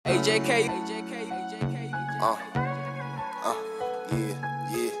AJK.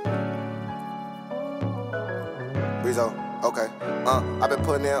 Rizzo, okay. I been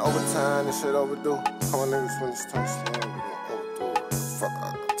putting in overtime, this shit overdue. Come on, niggas, when it's time to slow, we gon' overdo it. Fuck,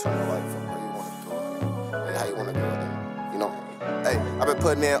 turn the light from how you wanna do it. Hey, how you wanna do it, you know? Hey, I been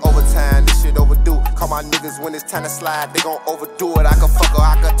putting in overtime, this shit overdue. Call my niggas when it's time to slide, they gon' overdo it. I can fuck her,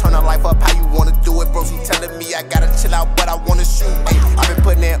 I can turn her life up how you wanna do it. Bro, she telling me I gotta chill out, but I wanna shoot. Hey, I been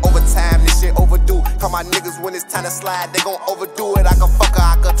putting in overtime, this shit overdue. Call my niggas when it's time to slide, they gon' overdo it. I can fuck her,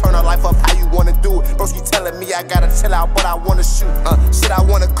 I can turn her life up how you wanna do it. Bro, she telling me I gotta chill out, but I wanna shoot. Shit, I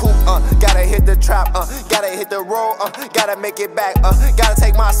wanna coop, gotta hit the trap, gotta hit the road, gotta make it back, gotta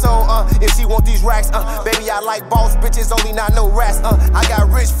take my soul, if she want these racks, baby, I like boss bitches, only not no rats, I got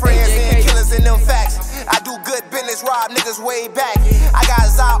rich friends and killers in them facts. I do good business, rob niggas way back. I got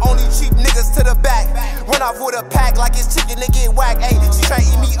Zai, only cheap niggas to the back. Run off with a pack like it's chicken and get whacked. Ayy, she try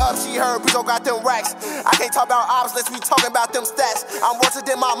eat me up, she heard Rizzo got them racks. I can't talk about ops, let's be talking about them stats. I'm worse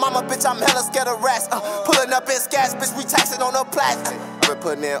than my mama, bitch, I'm hella scared of rats. Pulling up in scats, bitch, we taxing on the plat. I been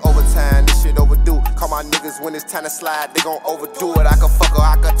putting in overtime, this shit overdue. Call my niggas when it's time to slide, they gon' overdo it. I can fuck her,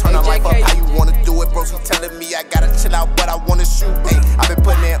 I can turn her life up how you wanna do it. Bro, she telling me I gotta chill out, but I wanna shoot. Ayy, I been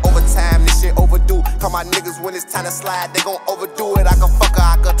putting in overtime, this shit overdue. Call my niggas when it's time to slide, they gon' overdo it. I can fuck her,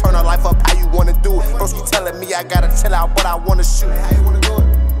 I can turn her life up how you wanna do it. Bro, she telling me I gotta chill out, but I wanna shoot.